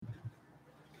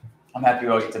I'm happy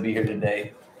we all get to be here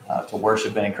today to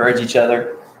worship and encourage each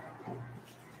other,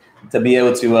 to be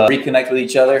able to reconnect with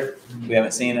each other we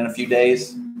haven't seen in a few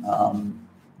days.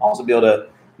 Also be able to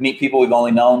meet people we've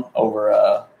only known over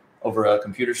a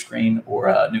computer screen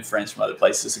or new friends from other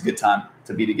places. It's a good time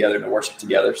to be together and to worship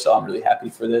together. So I'm really happy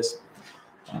for this.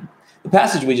 The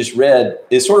passage we just read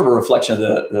is sort of a reflection of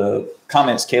the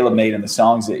comments Caleb made in the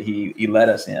songs that he led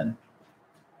us in.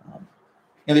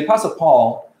 The Apostle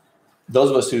Paul, those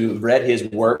of us who read his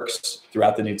works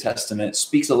throughout the New Testament,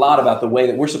 speaks a lot about the way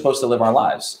that we're supposed to live our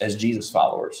lives as Jesus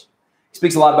followers. He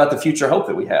speaks a lot about the future hope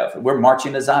that we have. We're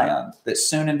marching to Zion, that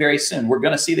soon and very soon we're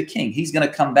going to see the King. He's going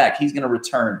to come back. He's going to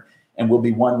return, and we'll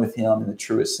be one with him in the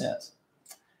truest sense.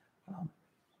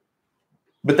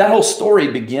 But that whole story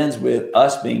begins with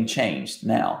us being changed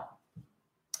now.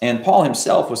 And Paul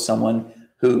himself was someone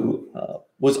who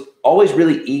was always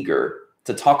really eager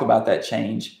to talk about that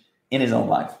change in his own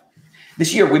life.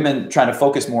 This year, we've been trying to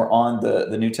focus more on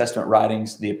the New Testament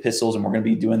writings, the epistles, and we're going to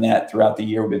be doing that throughout the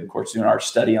year. We've been, of course, doing our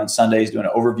study on Sundays, doing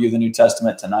an overview of the New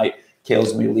Testament. Tonight,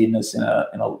 Caleb's going to be leading us in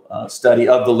a study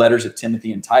of the letters of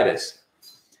Timothy and Titus.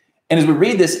 And as we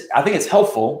read this, I think it's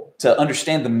helpful to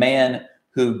understand the man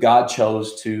who God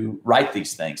chose to write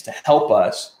these things, to help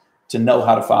us to know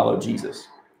how to follow Jesus.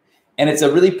 And it's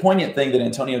a really poignant thing that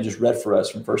Antonio just read for us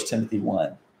from 1 Timothy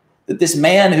 1, that this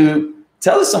man who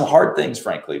tells us some hard things,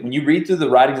 frankly. When you read through the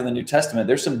writings of the New Testament,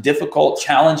 there's some difficult,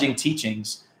 challenging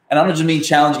teachings. And I don't just mean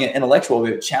challenging in an intellectual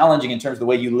way, but challenging in terms of the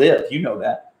way you live. You know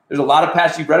that. There's a lot of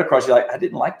passages you've read across, you're like, I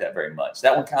didn't like that very much.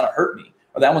 That one kind of hurt me.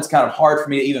 Or that one's kind of hard for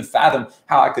me to even fathom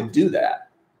how I could do that.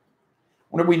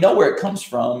 Whenever we know where it comes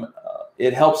from,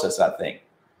 it helps us, I think,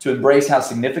 to embrace how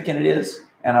significant it is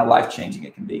and how life-changing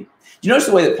it can be. Do you notice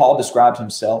the way that Paul described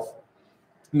himself?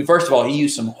 I mean, first of all, he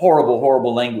used some horrible,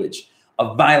 horrible language,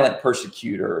 a violent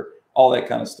persecutor, all that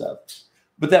kind of stuff.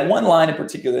 But that one line in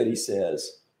particular that he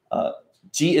says,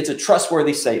 it's a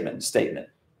trustworthy statement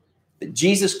that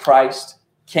Jesus Christ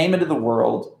came into the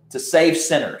world to save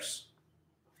sinners.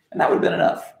 And that would have been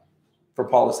enough for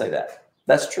Paul to say that.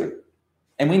 That's true.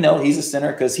 And we know he's a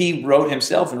sinner because he wrote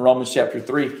himself in Romans chapter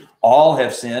 3, all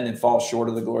have sinned and fall short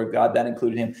of the glory of God. That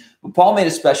included him. But Paul made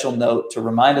a special note to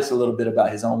remind us a little bit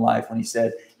about his own life when he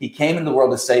said, he came into the world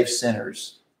to save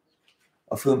sinners,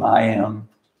 of whom I am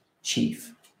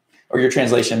chief. Or your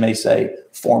translation may say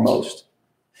foremost.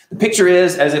 The picture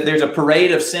is as if there's a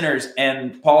parade of sinners,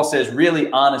 and Paul says,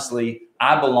 really honestly,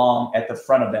 I belong at the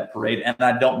front of that parade, and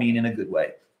I don't mean in a good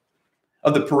way.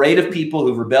 Of the parade of people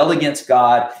who rebelled against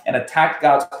God and attacked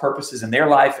God's purposes in their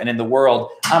life and in the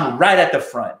world, I'm right at the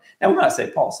front. Now, we might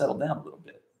say, Paul, settle down a little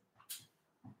bit.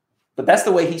 But that's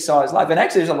the way he saw his life. And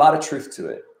actually, there's a lot of truth to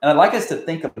it. And I'd like us to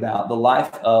think about the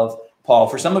life of Paul.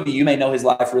 For some of you, you may know his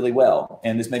life really well,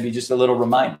 and this may be just a little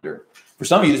reminder. For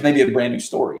some of you, this may be a brand new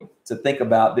story to think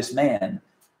about this man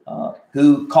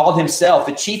who called himself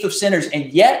the chief of sinners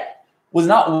and yet was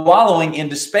not wallowing in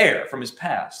despair from his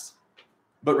past,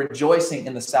 but rejoicing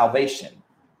in the salvation.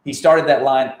 He started that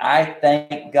line, I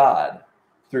thank God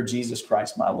through Jesus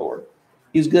Christ, my Lord.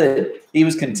 He was good. He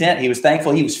was content. He was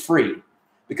thankful. He was free.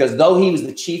 Because though he was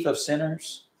the chief of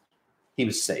sinners, he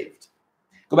was saved.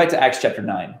 Go back to Acts chapter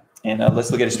 9, and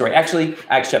let's look at a story. Actually,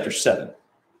 Acts chapter 7.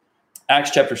 Acts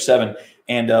chapter 7,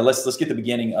 and let's get the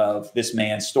beginning of this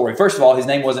man's story. First of all, his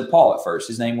name wasn't Paul at first.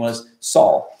 His name was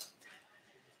Saul,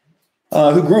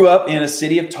 who grew up in a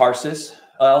city of Tarsus.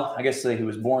 Well, I guess he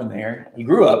was born there. He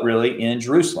grew up really in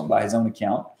Jerusalem by his own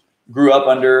account. Grew up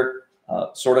under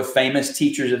sort of famous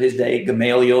teachers of his day,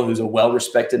 Gamaliel, who's a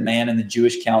well-respected man in the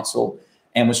Jewish council,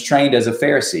 and was trained as a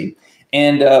Pharisee.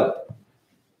 And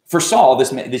for Saul,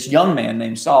 this young man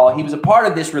named Saul, he was a part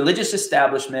of this religious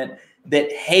establishment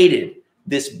that hated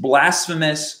this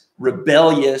blasphemous,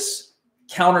 rebellious,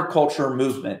 counterculture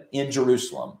movement in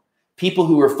Jerusalem. People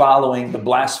who were following the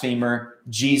blasphemer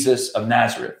Jesus of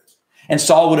Nazareth. And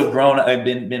Saul would have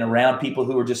been around people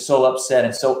who were just so upset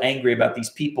and so angry about these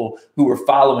people who were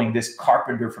following this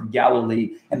carpenter from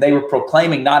Galilee. And they were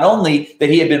proclaiming not only that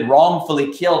he had been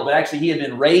wrongfully killed, but actually he had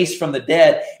been raised from the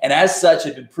dead. And as such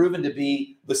had been proven to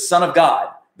be the Son of God,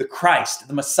 the Christ,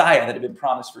 the Messiah that had been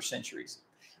promised for centuries.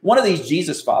 One of these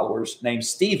Jesus followers named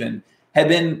Stephen had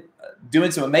been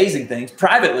doing some amazing things.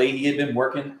 Privately, he had been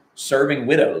working, serving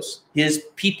widows. His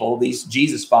people, these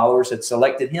Jesus followers, had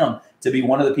selected him to be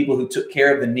one of the people who took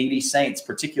care of the needy saints,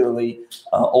 particularly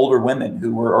older women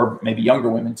who were, or maybe younger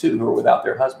women too, who were without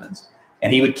their husbands.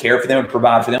 And he would care for them and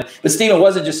provide for them. But Stephen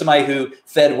wasn't just somebody who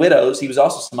fed widows. He was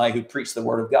also somebody who preached the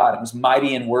word of God and was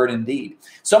mighty in word and deed.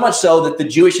 So much so that the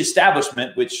Jewish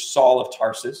establishment, which Saul of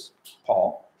Tarsus,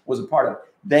 Paul, was a part of,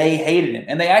 they hated him.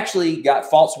 And they actually got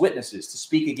false witnesses to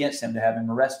speak against him to have him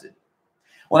arrested.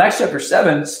 Well, in Acts chapter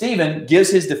 7, Stephen gives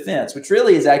his defense, which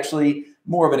really is actually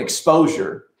more of an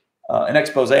exposure, an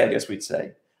expose, I guess we'd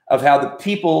say, of how the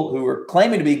people who were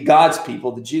claiming to be God's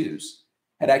people, the Jews,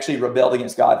 had actually rebelled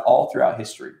against God all throughout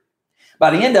history. By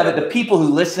the end of it, the people who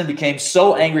listened became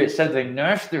so angry, it said they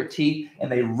gnashed their teeth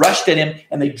and they rushed at him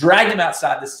and they dragged him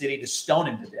outside the city to stone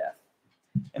him to death.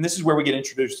 And this is where we get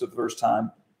introduced for the first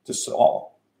time to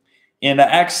Saul. In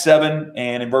Acts 7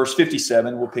 and in verse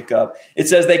 57, we'll pick up, it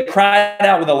says, they cried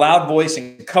out with a loud voice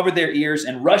and covered their ears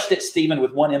and rushed at Stephen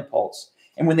with one impulse.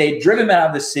 And when they had driven him out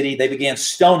of the city, they began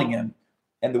stoning him.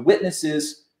 And the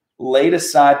witnesses laid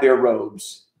aside their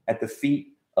robes at the feet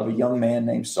of a young man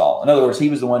named Saul. In other words, he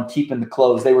was the one keeping the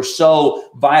clothes. They were so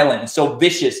violent and so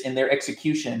vicious in their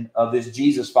execution of this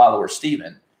Jesus follower,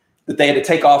 Stephen, that they had to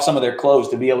take off some of their clothes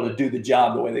to be able to do the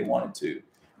job the way they wanted to.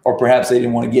 Or perhaps they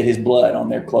didn't want to get his blood on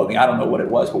their clothing. I don't know what it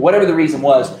was. But whatever the reason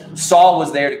was, Saul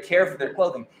was there to care for their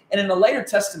clothing. And in a later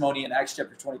testimony in Acts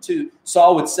chapter 22,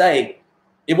 Saul would say,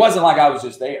 it wasn't like I was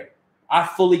just there. I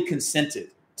fully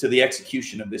consented to the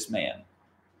execution of this man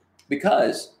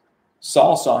because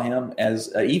Saul saw him as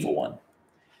an evil one.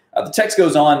 The text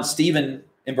goes on. Stephen,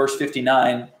 in verse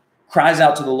 59, cries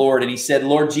out to the Lord, and he said,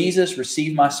 Lord Jesus,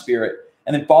 receive my spirit.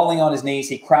 And then falling on his knees,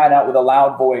 he cried out with a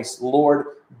loud voice, Lord,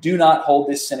 do not hold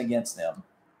this sin against them.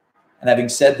 And having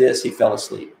said this, he fell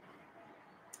asleep.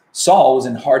 Saul was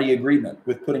in hearty agreement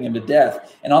with putting him to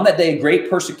death. And on that day, a great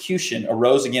persecution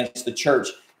arose against the church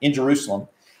in Jerusalem.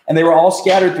 And they were all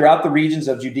scattered throughout the regions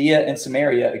of Judea and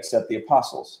Samaria, except the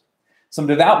apostles. Some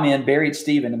devout men buried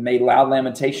Stephen and made loud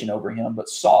lamentation over him. But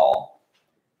Saul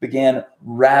began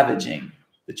ravaging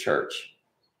the church.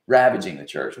 Ravaging the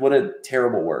church. What a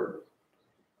terrible word.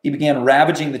 He began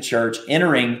ravaging the church,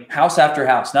 entering house after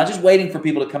house, not just waiting for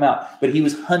people to come out, but he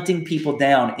was hunting people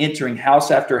down, entering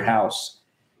house after house,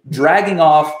 dragging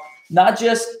off not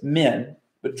just men,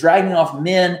 but dragging off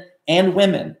men and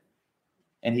women,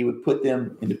 and he would put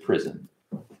them into prison.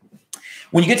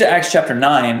 When you get to Acts chapter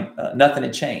 9, nothing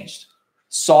had changed.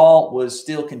 Saul was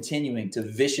still continuing to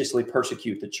viciously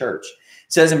persecute the church.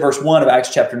 It says in verse 1 of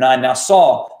Acts chapter 9, now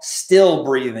Saul, still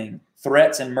breathing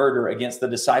threats and murder against the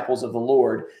disciples of the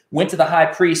Lord, went to the high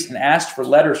priest and asked for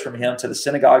letters from him to the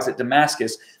synagogues at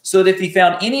Damascus, so that if he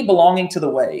found any belonging to the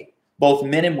way, both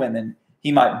men and women,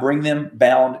 he might bring them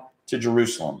bound to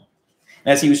Jerusalem.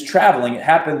 And as he was traveling, it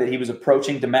happened that he was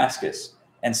approaching Damascus,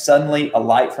 and suddenly a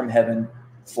light from heaven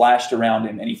flashed around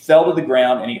him, and he fell to the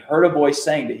ground, and he heard a voice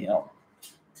saying to him,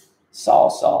 Saul,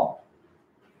 Saul,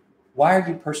 why are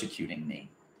you persecuting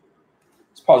me?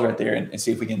 Let's pause right there and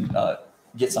see if we can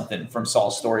get something from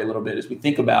Saul's story a little bit as we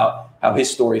think about how his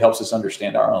story helps us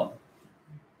understand our own.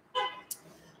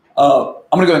 I'm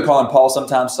going to go and call him Paul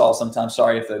sometimes, Saul sometimes.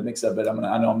 Sorry if I mix up, but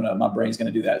my brain's going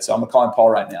to do that. So I'm going to call him Paul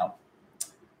right now.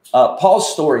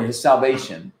 Paul's story, his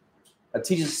salvation,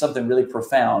 teaches us something really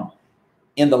profound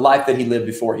in the life that he lived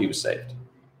before he was saved.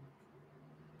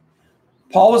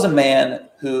 Paul was a man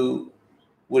who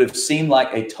would have seemed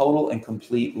like a total and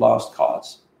complete lost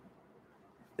cause,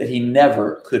 that he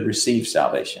never could receive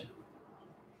salvation.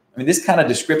 I mean, this kind of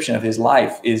description of his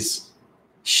life is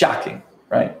shocking,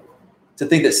 right? To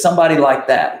think that somebody like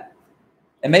that,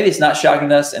 and maybe it's not shocking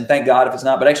to us, and thank God if it's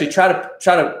not, but actually try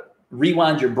to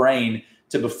rewind your brain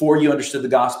to before you understood the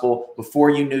gospel, before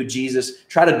you knew Jesus.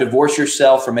 Try to divorce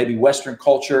yourself from maybe Western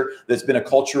culture that's been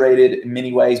acculturated in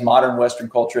many ways, modern Western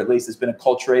culture at least, that's been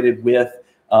acculturated with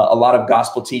a lot of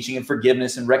gospel teaching and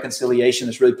forgiveness and reconciliation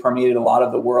that's really permeated a lot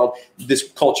of the world,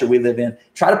 this culture we live in.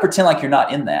 Try to pretend like you're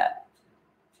not in that.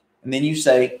 And then you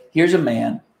say, here's a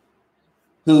man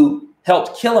who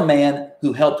helped kill a man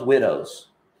who helped widows.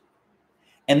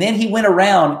 And then he went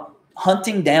around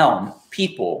hunting down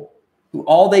people who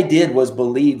all they did was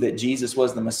believe that Jesus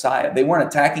was the Messiah. They weren't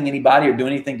attacking anybody or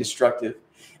doing anything destructive.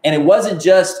 And it wasn't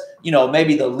just,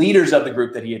 maybe the leaders of the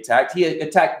group that he attacked. He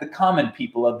attacked the common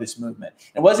people of this movement.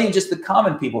 It wasn't even just the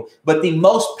common people, but the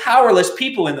most powerless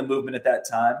people in the movement at that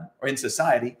time, or in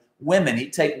society, women.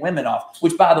 He'd take women off,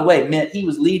 which, by the way, meant he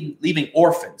was leaving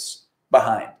orphans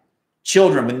behind.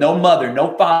 Children with no mother,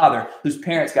 no father, whose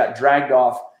parents got dragged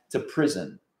off to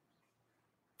prison.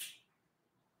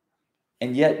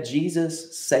 And yet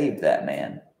Jesus saved that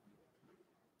man.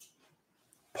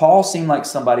 Paul seemed like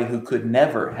somebody who could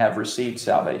never have received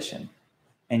salvation,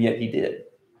 and yet he did.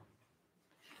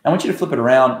 I want you to flip it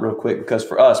around real quick, because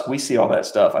for us, we see all that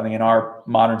stuff. I mean, in our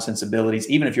modern sensibilities,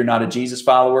 even if you're not a Jesus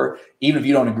follower, even if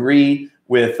you don't agree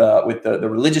with the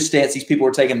religious stance these people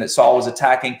were taking that Saul was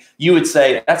attacking, you would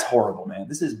say, that's horrible, man.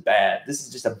 This is bad. This is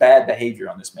just a bad behavior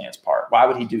on this man's part. Why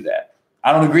would he do that?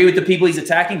 I don't agree with the people he's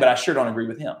attacking, but I sure don't agree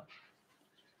with him.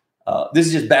 This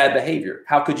is just bad behavior.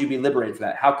 How could you be liberated from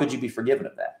that? How could you be forgiven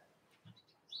of that?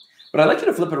 But I'd like you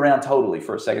to flip it around totally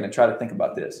for a second and try to think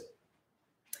about this.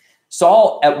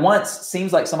 Saul at once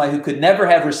seems like somebody who could never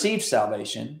have received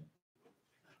salvation,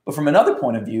 but from another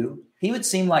point of view, he would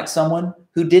seem like someone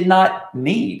who did not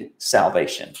need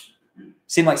salvation.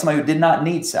 Seemed like somebody who did not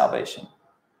need salvation.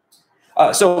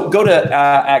 So go to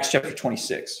Acts chapter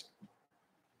 26.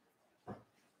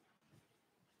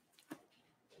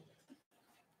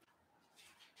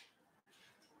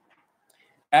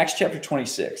 Acts chapter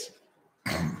 26.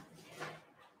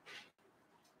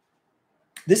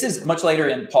 This is much later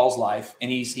in Paul's life,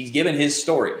 and he's given his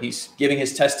story. He's giving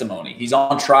his testimony. He's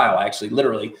on trial, actually,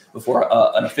 literally, before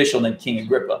an official named King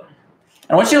Agrippa.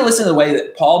 And I want you to listen to the way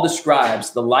that Paul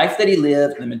describes the life that he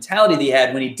lived and the mentality that he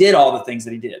had when he did all the things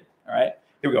that he did. All right,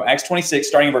 here we go. Acts 26,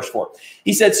 starting in verse 4.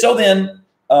 He said, "So then,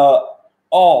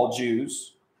 all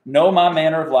Jews know my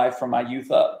manner of life from my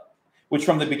youth up, which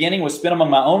from the beginning was spent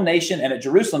among my own nation and at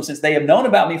Jerusalem, since they have known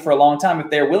about me for a long time, if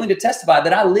they are willing to testify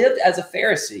that I lived as a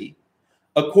Pharisee,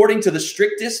 according to the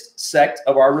strictest sect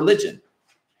of our religion.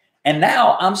 And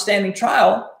now I'm standing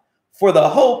trial for the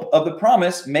hope of the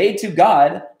promise made to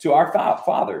God to our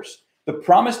fathers, the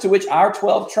promise to which our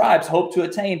 12 tribes hope to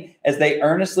attain as they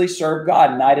earnestly serve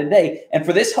God night and day. And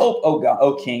for this hope, O God,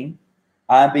 O King,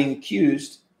 I am being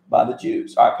accused by the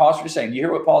Jews." All right, pause for a second. You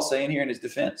hear what Paul's saying here in his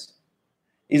defense?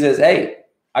 He says, hey,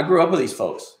 I grew up with these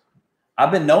folks.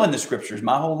 I've been knowing the scriptures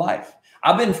my whole life.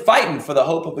 I've been fighting for the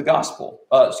hope of the gospel,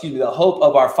 the hope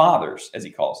of our fathers, as he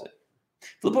calls it.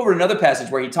 Flip over to another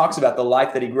passage where he talks about the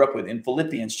life that he grew up with in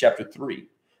Philippians chapter 3.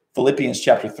 Philippians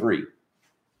chapter 3.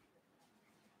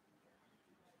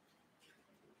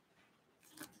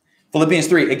 Philippians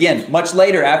 3, again, much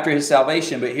later after his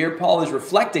salvation, but here Paul is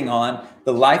reflecting on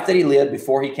the life that he lived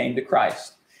before he came to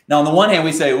Christ. Now, on the one hand,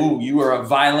 we say, ooh, you are a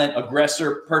violent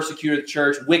aggressor, persecutor of the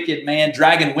church, wicked man,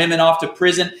 dragging women off to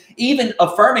prison, even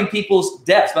affirming people's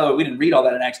deaths. By the way, we didn't read all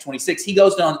that in Acts 26. He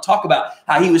goes on to talk about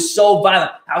how he was so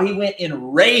violent, how he went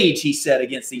in rage, he said,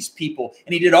 against these people.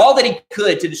 And he did all that he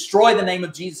could to destroy the name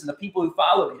of Jesus and the people who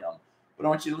followed him. But I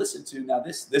want you to listen to now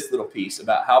this little piece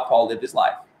about how Paul lived his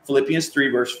life. Philippians 3,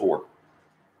 verse 4.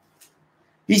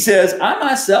 He says, I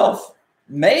myself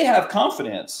may have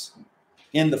confidence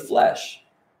in the flesh.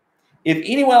 If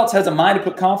anyone else has a mind to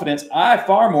put confidence, I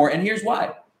far more. And here's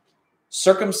why.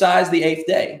 Circumcised the 8th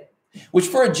day, which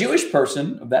for a Jewish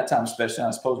person of that time, especially,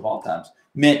 I suppose of all times,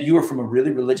 meant you were from a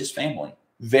really religious family,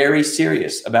 very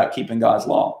serious about keeping God's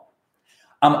law.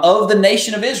 I'm of the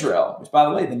nation of Israel, which, by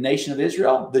the way, the nation of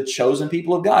Israel, the chosen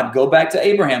people of God. Go back to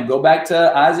Abraham, go back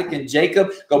to Isaac and Jacob,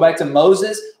 go back to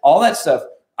Moses, all that stuff.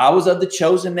 I was of the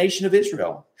chosen nation of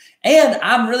Israel. And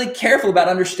I'm really careful about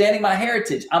understanding my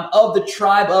heritage. I'm of the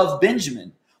tribe of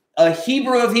Benjamin, a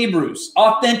Hebrew of Hebrews,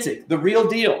 authentic, the real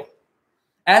deal.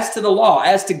 As to the law,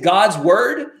 as to God's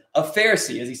word, a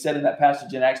Pharisee, as he said in that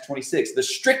passage in Acts 26, the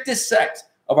strictest sect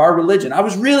of our religion. I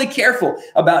was really careful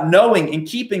about knowing and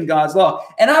keeping God's law.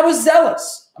 And I was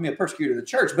zealous. I mean, a persecutor of the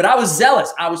church, but I was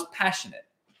zealous. I was passionate.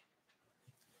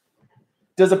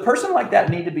 Does a person like that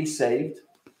need to be saved?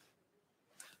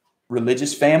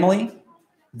 Religious family,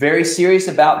 very serious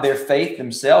about their faith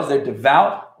themselves. They're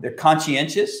devout. They're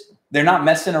conscientious. They're not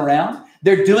messing around.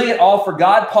 They're doing it all for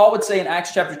God. Paul would say in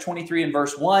Acts chapter 23 and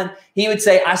verse 1, he would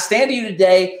say, I stand to you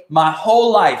today. My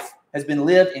whole life has been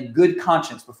lived in good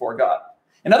conscience before God.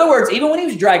 In other words, even when he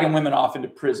was dragging women off into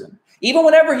prison, even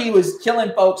whenever he was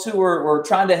killing folks who were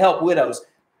trying to help widows,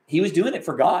 he was doing it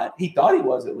for God. He thought he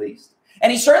was, at least.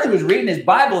 And he certainly was reading his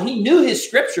Bible. He knew his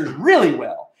scriptures really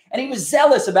well. And he was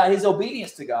zealous about his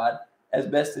obedience to God as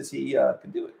best as he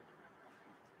could do it.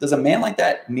 Does a man like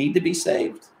that need to be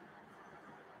saved?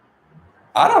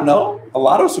 I don't know. A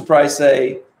lot of us would probably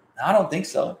say, no, I don't think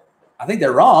so. I think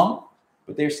they're wrong,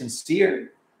 but they're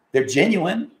sincere. They're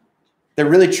genuine. They're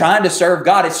really trying to serve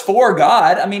God. It's for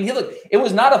God. I mean, look, it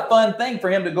was not a fun thing for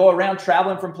him to go around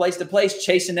traveling from place to place,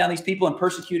 chasing down these people and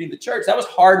persecuting the church. That was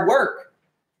hard work.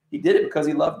 He did it because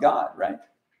he loved God, right?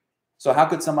 So how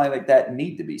could somebody like that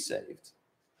need to be saved?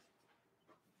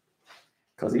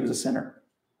 Because he was a sinner.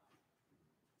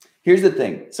 Here's the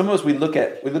thing. Some of us, we look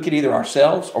at either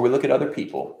ourselves or we look at other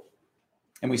people,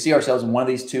 and we see ourselves in one of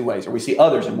these two ways, or we see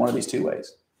others in one of these two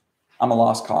ways. I'm a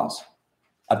lost cause.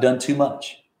 I've done too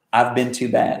much. I've been too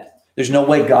bad. There's no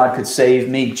way God could save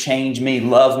me, change me,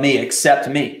 love me, accept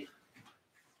me.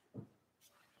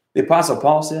 The Apostle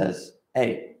Paul says,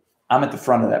 hey, I'm at the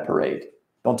front of that parade.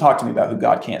 Don't talk to me about who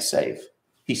God can't save.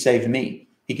 He saved me.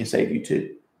 He can save you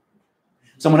too.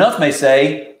 Someone else may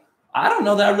say, I don't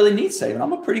know that I really need saving.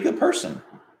 I'm a pretty good person.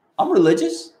 I'm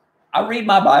religious. I read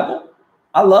my Bible.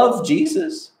 I love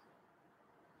Jesus.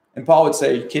 And Paul would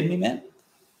say, are you kidding me, man?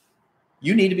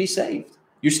 You need to be saved.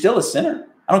 You're still a sinner.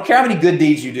 I don't care how many good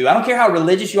deeds you do. I don't care how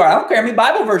religious you are. I don't care how many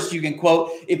Bible verses you can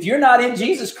quote. If you're not in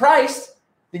Jesus Christ,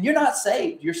 then you're not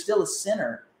saved. You're still a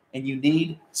sinner and you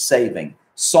need saving.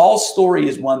 Saul's story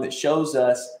is one that shows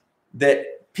us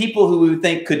that people who we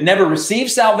think could never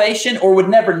receive salvation or would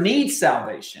never need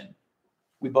salvation,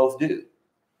 we both do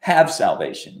have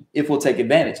salvation if we'll take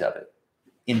advantage of it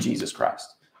in Jesus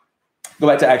Christ. Go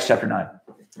back to Acts chapter 9.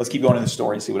 Let's keep going in the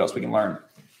story and see what else we can learn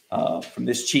from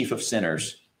this chief of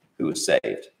sinners who was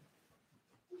saved.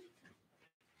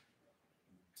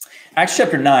 Acts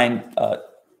chapter 9,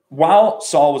 while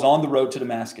Saul was on the road to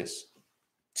Damascus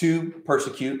to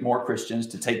persecute more Christians,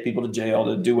 to take people to jail,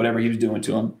 to do whatever he was doing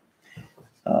to them,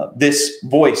 this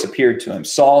voice appeared to him.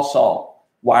 Saul, Saul,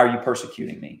 why are you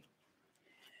persecuting me?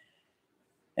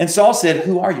 And Saul said,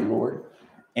 who are you, Lord?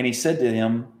 And he said to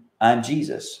him, I'm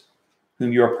Jesus,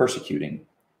 whom you are persecuting.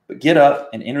 But get up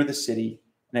and enter the city,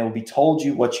 and it will be told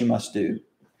you what you must do.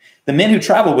 The men who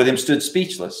traveled with him stood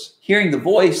speechless, hearing the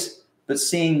voice, but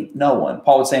seeing no one.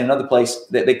 Paul would say in another place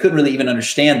that they couldn't really even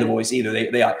understand the voice either.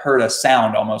 They heard a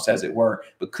sound almost, as it were,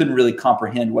 but couldn't really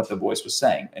comprehend what the voice was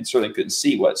saying, and certainly couldn't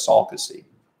see what Saul could see.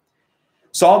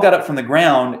 Saul got up from the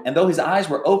ground, and though his eyes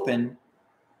were open,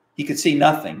 he could see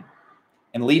nothing.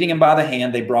 And leading him by the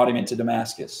hand, they brought him into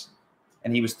Damascus.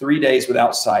 And he was 3 days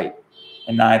without sight,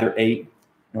 and neither ate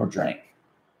nor drank.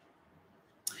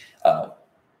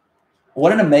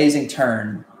 What an amazing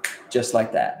turn, just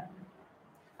like that.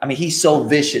 I mean, he's so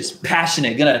vicious,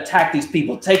 passionate, going to attack these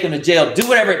people, take them to jail, do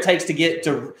whatever it takes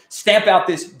to stamp out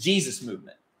this Jesus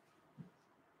movement.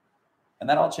 And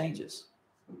that all changes.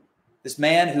 This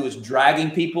man who was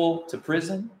dragging people to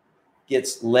prison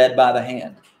gets led by the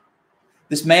hand.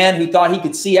 This man who thought he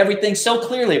could see everything so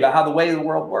clearly about how the way of the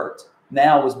world worked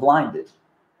now was blinded,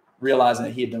 realizing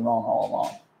that he had been wrong all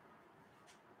along.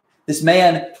 This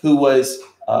man who was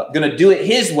going to do it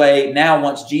his way, now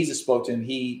once Jesus spoke to him,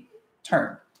 he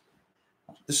turned.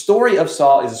 The story of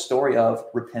Saul is a story of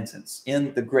repentance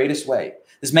in the greatest way.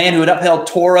 This man who had upheld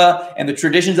Torah and the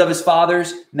traditions of his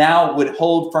fathers now would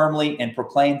hold firmly and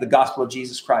proclaim the gospel of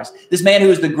Jesus Christ. This man who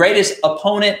was the greatest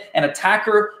opponent and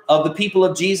attacker of the people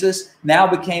of Jesus now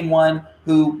became one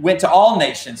who went to all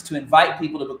nations to invite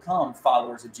people to become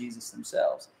followers of Jesus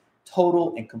themselves.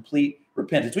 Total and complete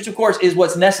repentance, which of course is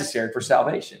what's necessary for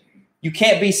salvation. You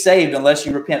can't be saved unless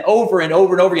you repent over and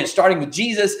over and over again, starting with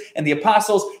Jesus and the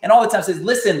apostles, and all the time says,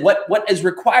 listen, what is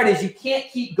required is you can't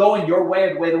keep going your way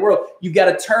or the way of the world. You've got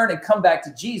to turn and come back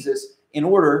to Jesus in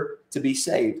order to be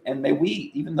saved. And may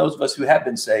we, even those of us who have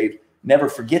been saved, never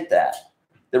forget that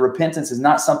repentance is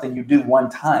not something you do one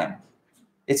time.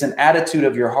 It's an attitude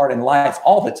of your heart and life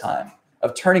all the time,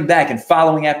 of turning back and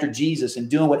following after Jesus and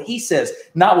doing what he says,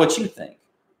 not what you think.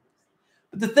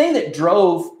 But the thing that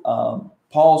drove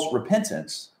Paul's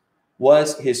repentance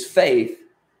was his faith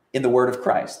in the word of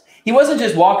Christ. He wasn't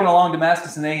just walking along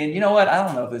Damascus and thinking, you know what? I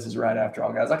don't know if this is right after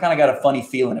all, guys. I kind of got a funny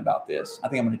feeling about this. I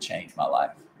think I'm going to change my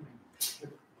life.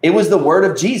 It was the word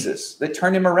of Jesus that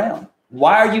turned him around.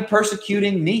 Why are you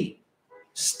persecuting me?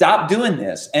 Stop doing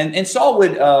this. And Saul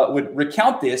would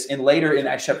recount this later in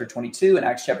Acts chapter 22 and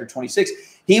Acts chapter 26.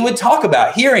 He would talk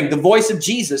about hearing the voice of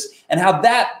Jesus and how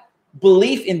that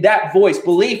belief in that voice,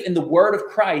 belief in the word of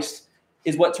Christ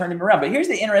is what turned him around. But here's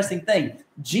the interesting thing.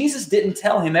 Jesus didn't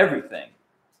tell him everything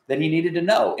that he needed to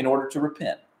know in order to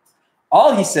repent.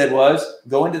 All he said was,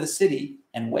 go into the city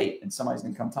and wait, and somebody's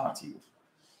going to come talk to you.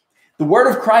 The word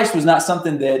of Christ was not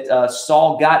something that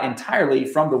Saul got entirely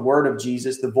from the word of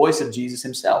Jesus, the voice of Jesus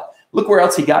himself. Look where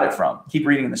else he got it from. Keep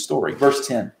reading the story. Verse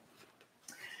 10.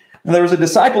 Now, there was a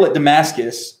disciple at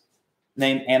Damascus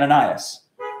named Ananias.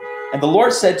 And the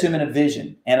Lord said to him in a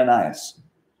vision, Ananias.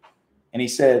 And he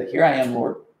said, here I am,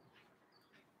 Lord.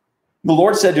 The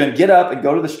Lord said to him, get up and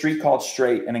go to the street called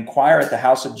Straight and inquire at the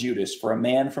house of Judas for a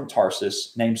man from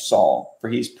Tarsus named Saul, for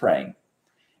he is praying.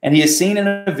 And he has seen in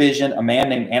a vision a man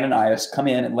named Ananias come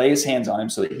in and lay his hands on him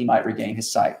so that he might regain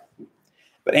his sight.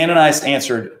 But Ananias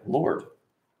answered, Lord,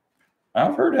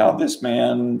 I've heard how this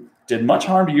man did much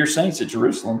harm to your saints at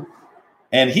Jerusalem.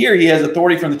 And here he has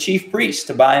authority from the chief priests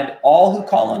to bind all who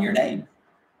call on your name.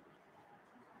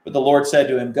 But the Lord said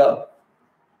to him, go.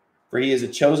 For he is a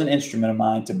chosen instrument of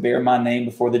mine to bear my name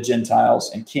before the Gentiles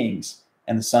and kings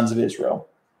and the sons of Israel.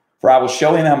 For I will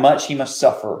show him how much he must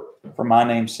suffer for my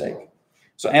name's sake.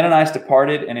 So Ananias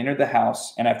departed and entered the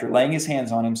house, and after laying his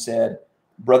hands on him, said,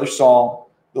 Brother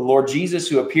Saul, the Lord Jesus,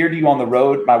 who appeared to you on the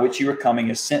road by which you were coming,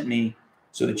 has sent me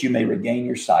so that you may regain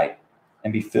your sight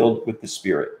and be filled with the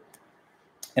Spirit.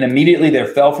 And immediately there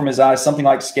fell from his eyes something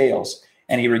like scales,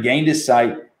 and he regained his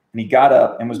sight, and he got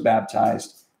up and was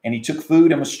baptized. And he took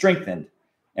food and was strengthened.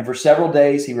 And for several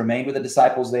days he remained with the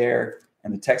disciples there.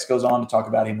 And the text goes on to talk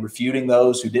about him refuting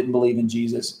those who didn't believe in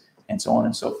Jesus, and so on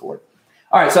and so forth.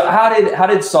 All right, so how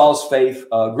did Saul's faith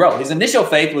grow? His initial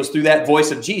faith was through that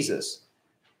voice of Jesus.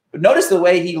 But notice the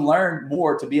way he learned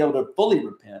more to be able to fully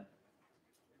repent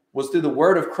was through the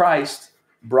word of Christ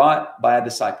brought by a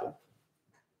disciple.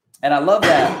 And I love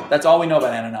that. That's all we know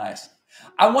about Ananias.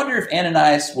 I wonder if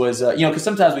Ananias was, because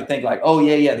sometimes we think like, oh,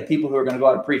 yeah, the people who are going to go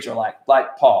out and preach are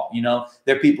like Paul,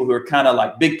 they're people who are kind of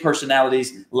like big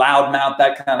personalities, loud mouth,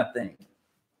 that kind of thing.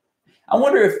 I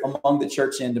wonder if among the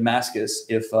church in Damascus,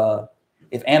 if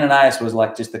Ananias was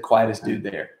like just the quietest dude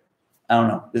there. I don't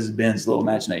know. This is Ben's little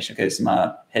imagination. Okay, this is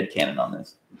my headcanon on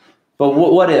this. But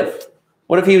what if?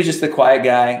 What if he was just the quiet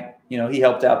guy? He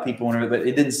helped out people, but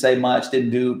it didn't say much, didn't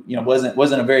do,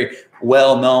 wasn't a very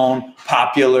well-known,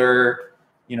 popular,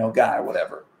 guy or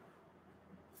whatever.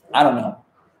 I don't know.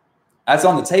 That's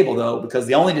on the table, though, because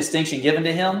the only distinction given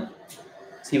to him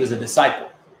is he was a disciple.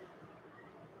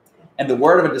 And the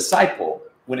word of a disciple,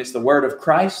 when it's the word of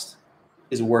Christ,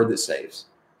 is a word that saves.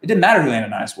 It didn't matter who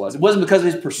Ananias was. It wasn't because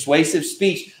of his persuasive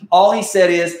speech. All he said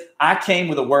is, I came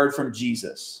with a word from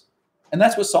Jesus. And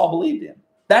that's what Saul believed in.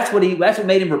 That's what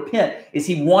made him repent, is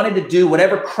he wanted to do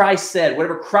whatever Christ said,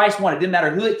 whatever Christ wanted. It didn't matter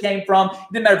who it came from. It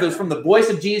didn't matter if it was from the voice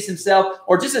of Jesus himself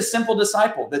or just a simple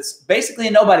disciple that's basically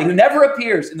a nobody who never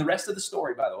appears in the rest of the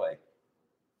story, by the way.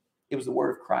 It was the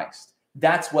word of Christ.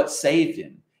 That's what saved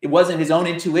him. It wasn't his own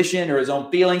intuition or his own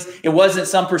feelings. It wasn't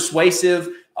some persuasive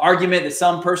argument that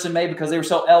some person made because they were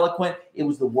so eloquent. It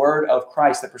was the word of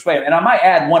Christ that persuaded him. And I might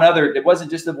add one other. It wasn't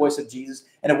just the voice of Jesus,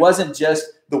 and it wasn't just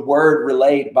the word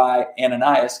relayed by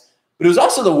Ananias, but it was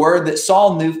also the word that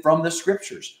Saul knew from the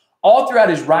scriptures. All throughout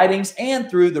his writings and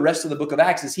through the rest of the book of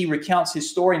Acts, as he recounts his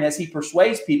story and as he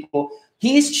persuades people,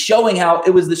 he's showing how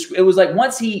it was like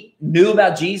once he knew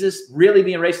about Jesus really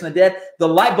being raised from the dead, the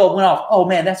light bulb went off. Oh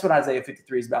man, that's what Isaiah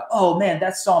 53 is about. Oh man,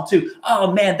 that's Psalm 2.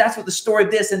 Oh man, that's what the story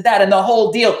of this and that and the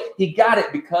whole deal. He got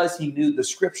it because he knew the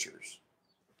scriptures.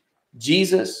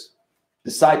 Jesus,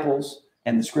 disciples,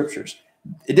 and the scriptures.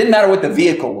 It didn't matter what the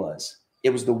vehicle was.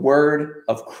 It was the word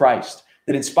of Christ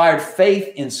that inspired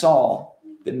faith in Saul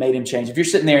that made him change. If you're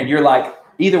sitting there and you're like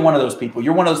either one of those people,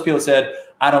 you're one of those people that said,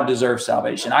 I don't deserve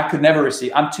salvation. I could never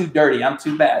receive. I'm too dirty. I'm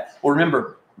too bad. Well,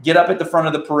 remember, get up at the front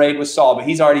of the parade with Saul, but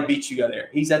he's already beat you there.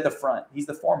 He's at the front. He's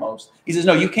the foremost. He says,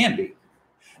 no, you can be.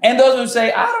 And those who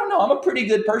say, I don't know, I'm a pretty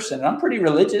good person, and I'm pretty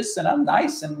religious, and I'm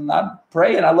nice, and I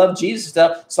pray, and I love Jesus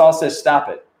stuff. Saul says, stop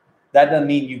it. That doesn't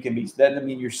mean you can be. That doesn't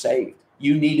mean you're saved.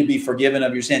 You need to be forgiven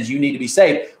of your sins. You need to be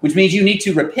saved, which means you need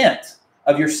to repent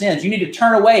of your sins. You need to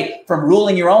turn away from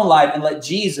ruling your own life and let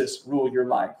Jesus rule your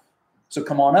life. So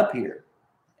come on up here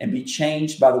and be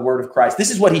changed by the word of Christ. This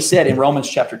is what he said in Romans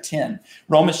chapter 10.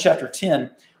 Romans chapter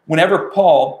 10, whenever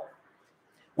Paul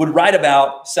would write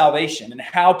about salvation and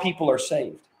how people are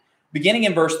saved, beginning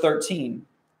in verse 13,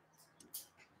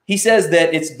 he says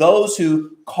that it's those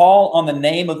who call on the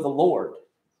name of the Lord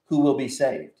who will be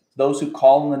saved. Those who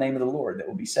call on the name of the Lord that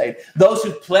will be saved. Those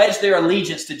who pledge their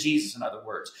allegiance to Jesus, in other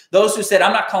words. Those who said,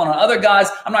 I'm not calling on other gods.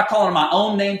 I'm not calling on my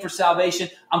own name for salvation.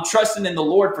 I'm trusting in the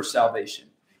Lord for salvation.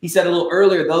 He said a little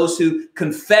earlier, those who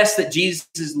confess that Jesus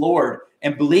is Lord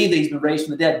and believe that he's been raised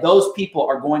from the dead, those people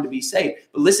are going to be saved.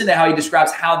 But listen to how he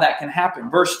describes how that can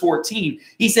happen. Verse 14,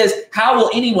 he says, how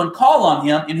will anyone call on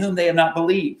him in whom they have not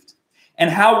believed? And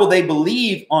how will they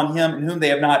believe on him in whom they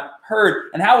have not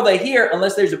heard? And how will they hear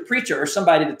unless there's a preacher or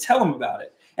somebody to tell them about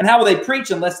it? And how will they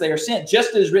preach unless they are sent?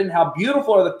 Just as written, how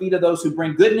beautiful are the feet of those who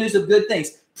bring good news of good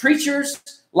things.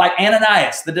 Preachers like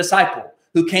Ananias, the disciple,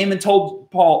 who came and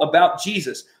told Paul about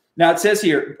Jesus. Now it says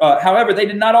here, however, they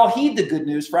did not all heed the good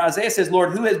news. For Isaiah says,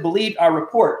 Lord, who has believed our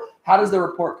report? How does the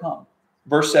report come?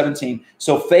 Verse 17,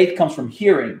 so faith comes from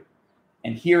hearing,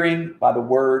 and hearing by the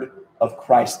word of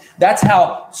Christ. That's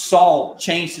how Saul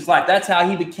changed his life. That's how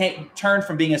he turned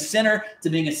from being a sinner to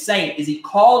being a saint, is he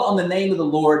called on the name of the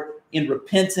Lord in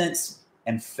repentance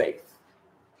and faith.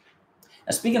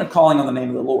 Now, speaking of calling on the name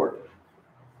of the Lord,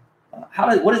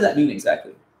 what does that mean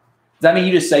exactly? Does that mean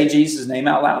you just say Jesus' name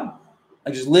out loud?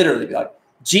 Like just literally be like,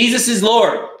 Jesus is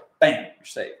Lord. Bam, you're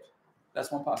saved.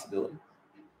 That's one possibility.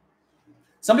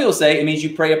 Some people say it means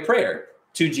you pray a prayer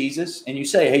to Jesus and you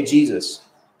say, hey, Jesus.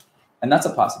 And that's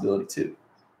a possibility too.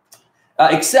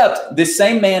 Except this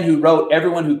same man who wrote,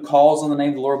 everyone who calls on the name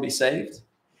of the Lord will be saved.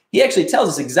 He actually tells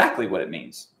us exactly what it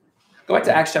means. Go back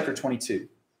to Acts chapter 22.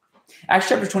 Acts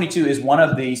chapter 22 is one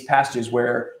of these passages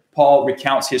where Paul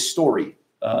recounts his story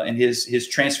and his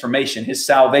transformation, his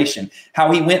salvation,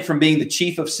 how he went from being the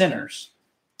chief of sinners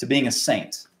to being a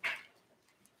saint.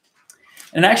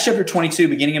 In Acts chapter 22,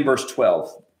 beginning in verse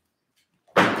 12,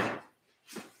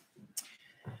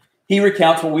 he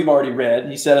recounts what we've already read.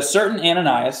 He said, a certain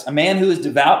Ananias, a man who is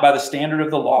devout by the standard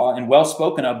of the law and well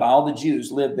spoken of by all the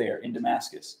Jews, lived there in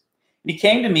Damascus. And he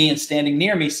came to me and standing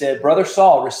near me said, Brother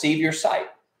Saul, receive your sight.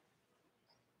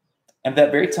 And at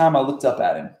that very time I looked up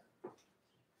at him.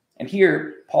 And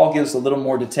here, Paul gives a little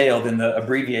more detail than the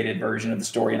abbreviated version of the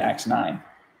story in Acts 9. It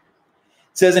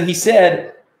says, and he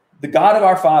said, the God of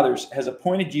our fathers has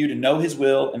appointed you to know his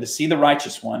will and to see the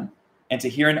righteous one and to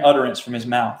hear an utterance from his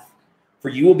mouth. For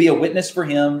you will be a witness for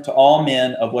him to all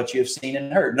men of what you have seen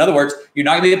and heard. In other words, you're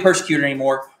not going to be a persecutor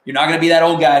anymore. You're not going to be that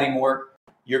old guy anymore.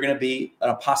 You're going to be an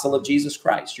apostle of Jesus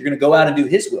Christ. You're going to go out and do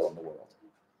his will in the world.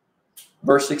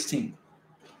 Verse 16.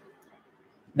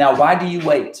 Now, why do you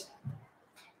wait?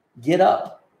 Get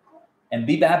up and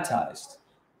be baptized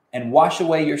and wash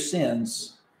away your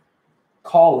sins,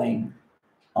 calling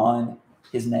on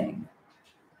his name.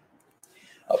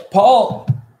 Paul,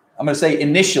 I'm going to say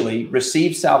initially,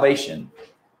 received salvation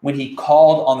when he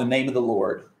called on the name of the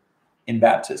Lord in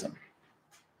baptism.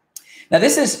 Now,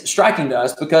 this is striking to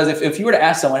us because if you were to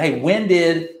ask someone, hey, when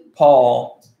did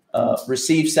Paul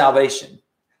receive salvation?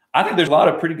 I think there's a lot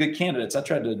of pretty good candidates. I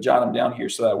tried to jot them down here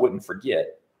so that I wouldn't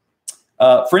forget.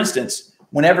 For instance,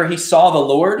 whenever he saw the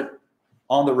Lord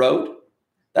on the road,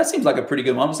 that seems like a pretty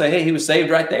good moment to say, hey, he was saved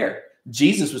right there.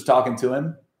 Jesus was talking to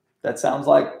him. That sounds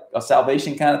like a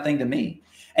salvation kind of thing to me.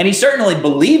 And he certainly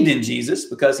believed in Jesus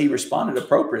because he responded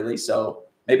appropriately. So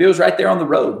maybe it was right there on the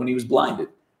road when he was blinded.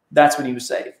 That's when he was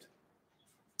saved.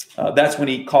 That's when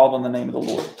he called on the name of the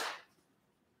Lord.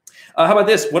 How about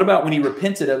this? What about when he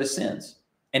repented of his sins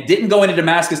and didn't go into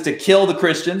Damascus to kill the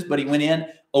Christians, but he went in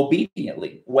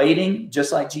obediently, waiting,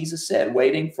 just like Jesus said,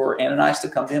 waiting for Ananias to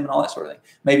come to him and all that sort of thing.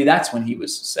 Maybe that's when he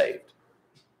was saved.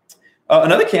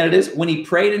 Another candidate is when he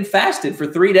prayed and fasted for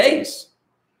 3 days.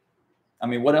 I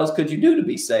mean, what else could you do to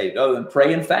be saved other than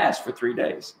pray and fast for 3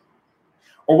 days?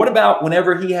 Or what about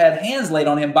whenever he had hands laid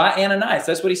on him by Ananias?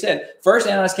 That's what he said. First,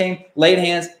 Ananias came, laid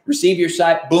hands, receive your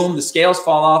sight, boom, the scales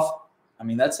fall off. I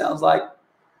mean, that sounds like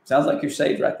you're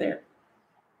saved right there.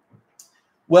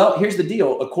 Well, here's the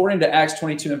deal. According to Acts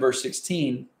 22 and verse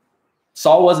 16,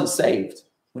 Saul wasn't saved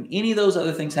when any of those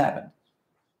other things happened.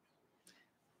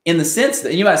 In the sense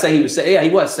that, you might say he was saved. Yeah, he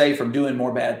was saved from doing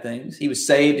more bad things. He was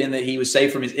saved in that he was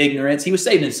saved from his ignorance. He was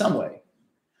saved in some way.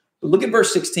 But look at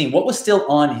verse 16. What was still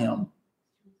on him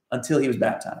until he was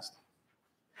baptized?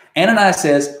 Ananias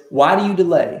says, why do you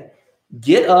delay?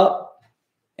 Get up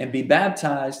and be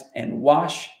baptized and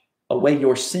wash away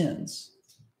your sins,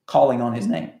 calling on his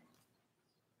name.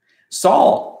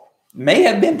 Saul may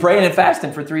have been praying and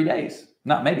fasting for 3 days.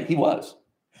 Not maybe, he was.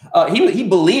 He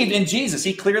believed in Jesus.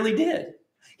 He clearly did.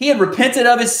 He had repented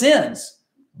of his sins,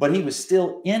 but he was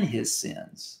still in his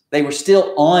sins. They were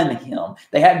still on him.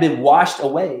 They hadn't been washed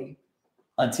away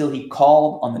until he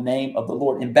called on the name of the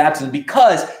Lord in baptism,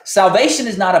 because salvation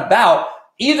is not about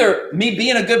either me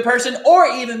being a good person or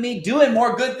even me doing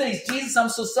more good things. Jesus, I'm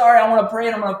so sorry. I want to pray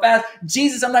and I'm going to fast.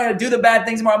 Jesus, I'm not going to do the bad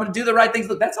things anymore. I'm going to do the right things.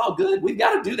 Look, that's all good. We've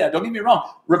got to do that. Don't get me wrong.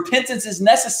 Repentance is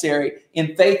necessary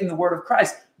in faith in the word of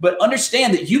Christ. But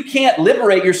understand that you can't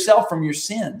liberate yourself from your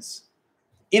sins.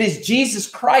 It is Jesus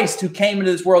Christ who came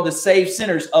into this world to save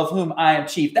sinners, of whom I am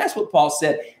chief. That's what Paul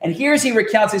said. And here's he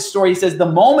recounts his story. He says, the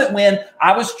moment when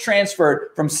I was transferred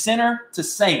from sinner to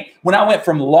saint, when I went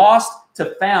from lost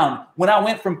to found, when I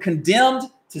went from condemned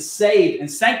to saved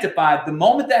and sanctified, the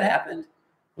moment that happened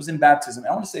was in baptism.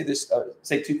 I want to say this,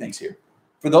 say two things here.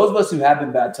 For those of us who have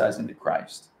been baptized into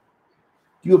Christ,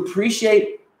 do you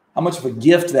appreciate how much of a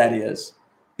gift that is?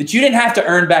 That you didn't have to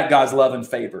earn back God's love and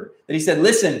favor. That he said,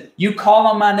 listen, you call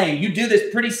on my name. You do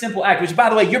this pretty simple act, which, by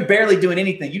the way, you're barely doing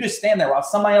anything. You just stand there while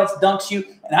somebody else dunks you,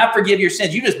 and I forgive your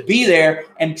sins. You just be there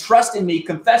and trust in me,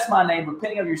 confess my name,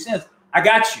 repenting of your sins. I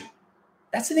got you.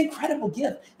 That's an incredible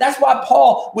gift. That's why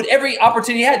Paul, with every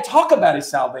opportunity he had, talk about his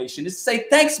salvation, is to say,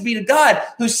 thanks be to God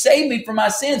who saved me from my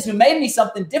sins, who made me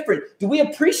something different. Do we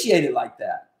appreciate it like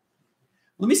that?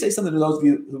 Let me say something to those of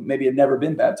you who maybe have never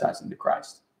been baptized into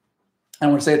Christ. I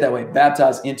want to say it that way,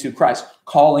 baptized into Christ,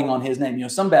 calling on his name. You know,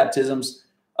 some baptisms,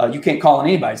 you can't call on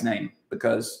anybody's name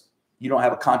because you don't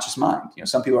have a conscious mind. You know,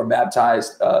 some people are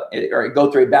baptized or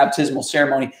go through a baptismal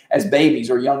ceremony as babies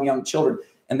or young children,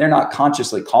 and they're not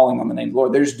consciously calling on the name of the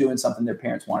Lord. They're just doing something their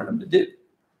parents wanted them to do.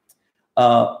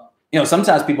 You know,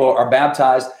 sometimes people are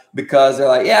baptized because they're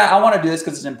like, yeah, I want to do this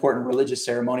because it's an important religious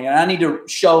ceremony, and I need to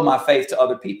show my faith to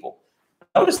other people.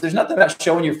 Notice there's nothing about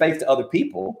showing your faith to other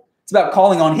people. It's about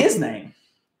calling on his name.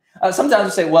 Sometimes we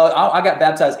say, well, I got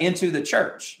baptized into the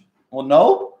church. Well,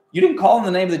 no, you didn't call in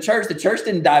the name of the church. The church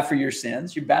didn't die for your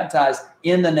sins. You're baptized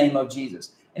in the name of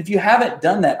Jesus. And if you haven't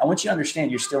done that, I want you to understand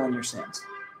you're still in your sins.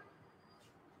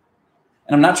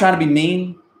 And I'm not trying to be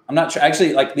mean. I'm not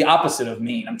actually like the opposite of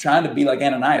mean. I'm trying to be like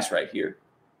Ananias right here.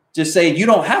 Just say you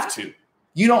don't have to.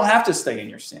 You don't have to stay in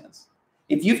your sins.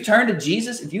 If you've turned to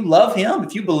Jesus, if you love him,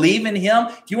 if you believe in him,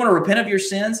 if you want to repent of your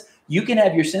sins, you can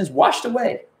have your sins washed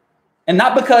away. And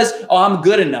not because, oh, I'm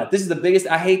good enough. This is the biggest.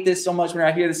 I hate this so much when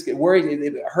I hear this. It worries.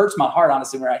 It hurts my heart,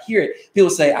 honestly, when I hear it. People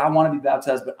say, I want to be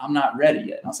baptized, but I'm not ready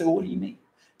yet. And I'll say, well, what do you mean?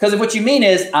 Because if what you mean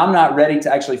is I'm not ready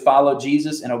to actually follow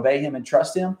Jesus and obey him and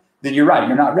trust him, then you're right.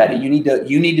 You're not ready. You need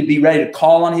to be ready to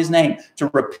call on his name, to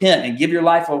repent and give your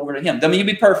life over to him. Doesn't mean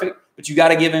you'll be perfect, but you got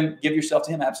to give yourself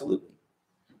to him. Absolutely.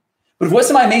 But if what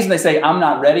somebody means when they say, I'm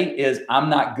not ready, is I'm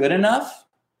not good enough,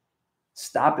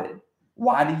 stop it.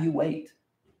 Why do you wait?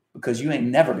 Because you ain't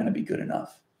never going to be good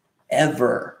enough.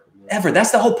 Ever. Ever.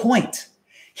 That's the whole point.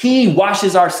 He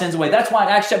washes our sins away. That's why in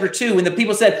Acts chapter 2, when the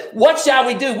people said, what shall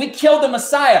we do? We killed the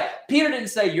Messiah. Peter didn't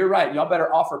say, you're right. Y'all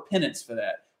better offer penance for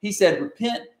that. He said,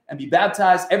 repent and be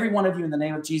baptized, every one of you, in the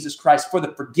name of Jesus Christ, for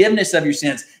the forgiveness of your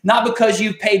sins. Not because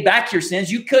you paid back your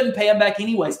sins. You couldn't pay them back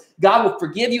anyways. God will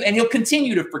forgive you, and he'll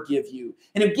continue to forgive you.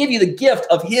 And he'll give you the gift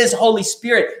of his Holy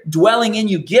Spirit dwelling in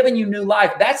you, giving you new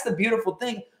life. That's the beautiful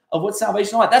thing of what salvation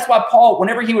is like. That's why Paul,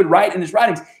 whenever he would write in his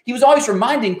writings, he was always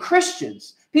reminding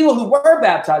Christians, people who were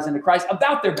baptized into Christ,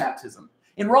 about their baptism.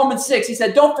 In Romans 6, he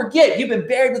said, don't forget, you've been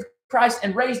buried with Christ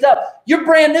and raised up. You're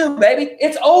brand new, baby.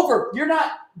 It's over. You're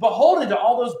not beholden to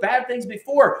all those bad things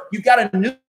before. You've got a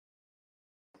new.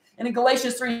 And in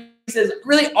Galatians 3, he says,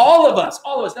 really, all of us,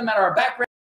 no matter our background,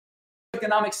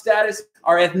 economic status,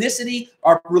 our ethnicity,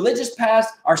 our religious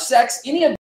past, our sex, any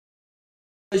of,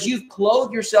 because you've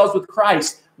clothed yourselves with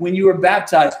Christ when you were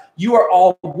baptized. You are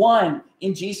all one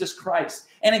in Jesus Christ.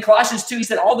 And in Colossians 2, he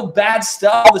said all the bad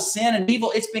stuff, all the sin and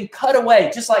evil, it's been cut away.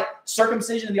 Just like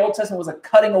circumcision in the Old Testament was a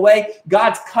cutting away.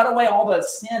 God's cut away all the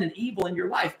sin and evil in your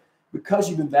life because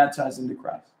you've been baptized into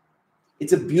Christ.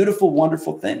 It's a beautiful,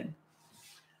 wonderful thing.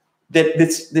 That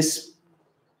this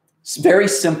very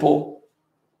simple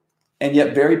and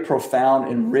yet very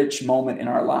profound and rich moment in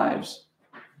our lives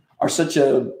are such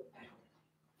a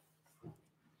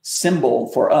symbol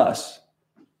for us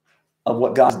of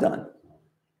what God's done.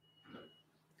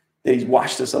 That he's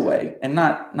washed us away. And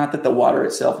not that the water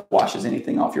itself washes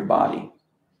anything off your body,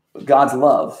 but God's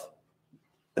love,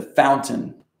 the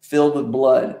fountain filled with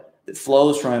blood that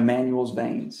flows from Emmanuel's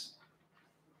veins,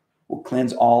 will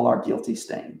cleanse all our guilty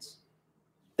stains.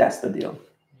 That's the deal.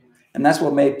 And that's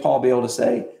what made Paul be able to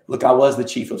say, look, I was the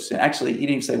chief of sin. Actually, he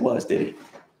didn't even say was, did he?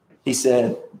 He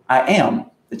said, I am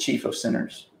the chief of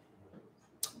sinners.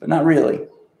 But not really.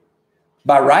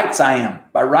 By rights, I am.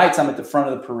 By rights, I'm at the front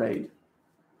of the parade.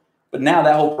 But now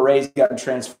that whole parade's gotten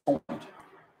transformed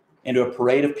into a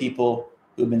parade of people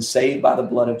who have been saved by the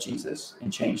blood of Jesus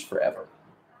and changed forever.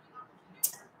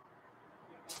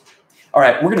 All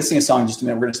right, we're going to sing a song in just a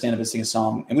minute. We're going to stand up and sing a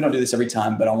song. And we don't do this every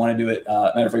time, but I want to do it.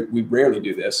 Matter of fact, we rarely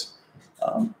do this.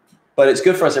 But it's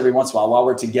good for us every once in a while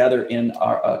we're together in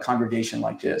our congregation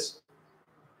like this.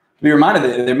 To be reminded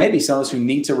that there may be some of us who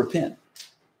need to repent.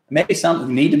 Maybe some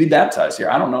who need to be baptized here.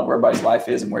 I don't know where everybody's life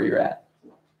is and where you're at.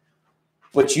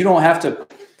 But you don't have to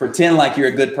pretend like you're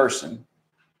a good person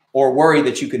or worry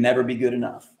that you could never be good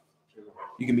enough.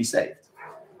 You can be saved.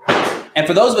 And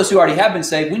for those of us who already have been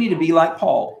saved, we need to be like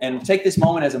Paul and take this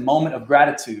moment as a moment of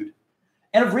gratitude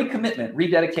and of recommitment,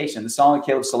 rededication. The song that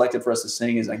Caleb selected for us to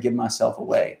sing is I Give Myself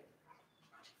Away.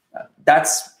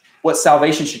 That's what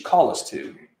salvation should call us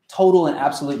to. Total and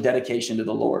absolute dedication to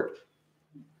the Lord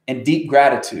and deep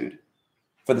gratitude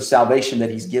for the salvation that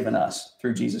he's given us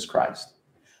through Jesus Christ.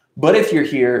 But if you're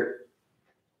here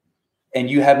and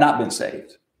you have not been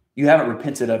saved, you haven't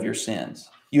repented of your sins,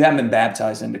 you haven't been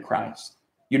baptized into Christ,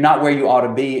 you're not where you ought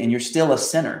to be, and you're still a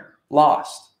sinner,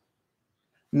 lost,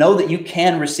 know that you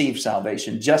can receive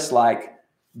salvation just like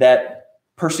that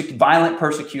violent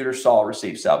persecutor Saul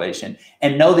received salvation,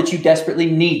 and know that you desperately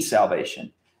need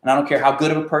salvation. And I don't care how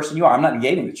good of a person you are. I'm not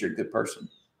negating that you're a good person.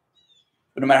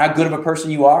 But no matter how good of a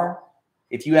person you are,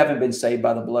 if you haven't been saved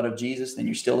by the blood of Jesus, then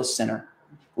you're still a sinner,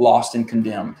 lost and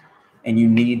condemned, and you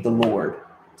need the Lord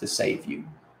to save you.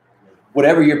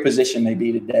 Whatever your position may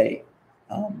be today,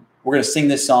 we're going to sing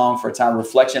this song for a time of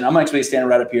reflection. I'm actually standing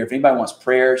right up here. If anybody wants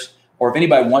prayers or if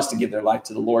anybody wants to give their life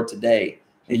to the Lord today,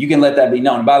 you can let that be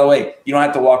known. And by the way, you don't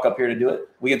have to walk up here to do it.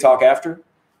 We can talk after.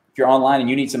 If you're online and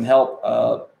you need some help,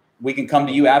 we can come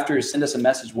to you after or send us a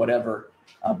message, whatever.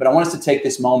 But I want us to take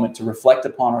this moment to reflect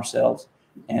upon ourselves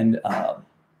and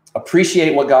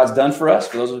appreciate what God's done for us,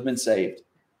 for those who have been saved,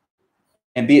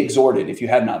 and be exhorted, if you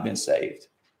have not been saved,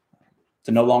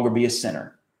 to no longer be a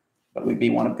sinner, but we be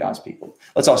one of God's people.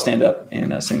 Let's all stand up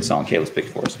and sing the song Caleb's picked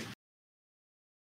for us.